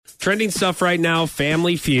Trending stuff right now,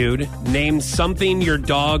 Family Feud. Name something your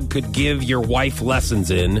dog could give your wife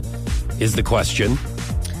lessons in, is the question.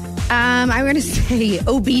 I'm going to say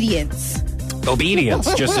obedience.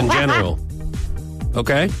 Obedience, just in general.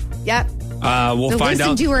 Okay? Yep. We'll find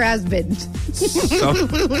listen out. to her husband.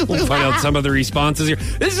 We'll find out some of the responses here.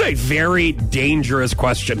 This is a very dangerous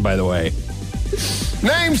question, by the way.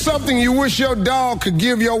 Name something you wish your dog could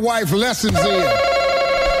give your wife lessons in.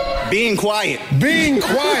 Being quiet. Being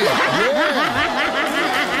quiet.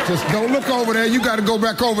 Yeah. Just don't look over there. You got to go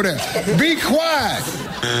back over there. Be quiet.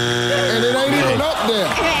 And it ain't even up there.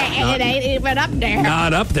 It ain't even up there.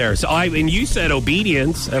 Not up there. So and you said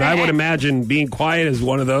obedience, and I would imagine being quiet is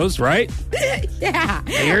one of those, right? Yeah.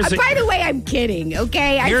 By the way, I'm kidding,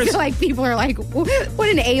 okay? I feel like people are like, what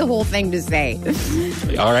an a-hole thing to say.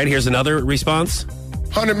 All right, here's another response.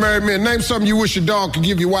 100 married men. Name something you wish your dog could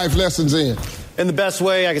give your wife lessons in. And the best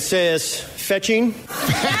way I could say is fetching.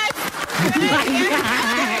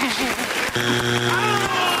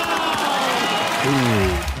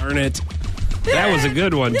 Darn it. That was a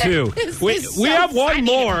good one, too. We have one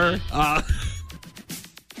more.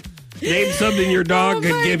 Name something your dog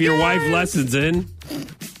could give your wife lessons in.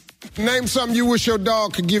 Name something you wish your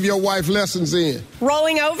dog could give your wife lessons in.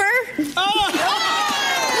 Rolling over?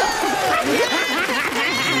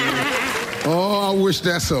 Oh, I wish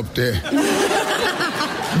that's up there.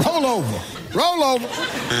 Roll over. Roll over.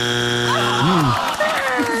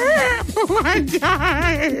 Oh, my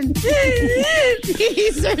God.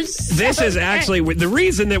 These are so This is actually, the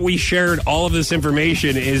reason that we shared all of this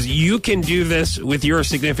information is you can do this with your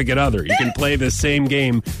significant other. You can play the same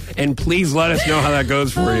game, and please let us know how that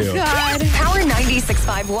goes for you. God. Power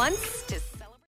 96.5.1.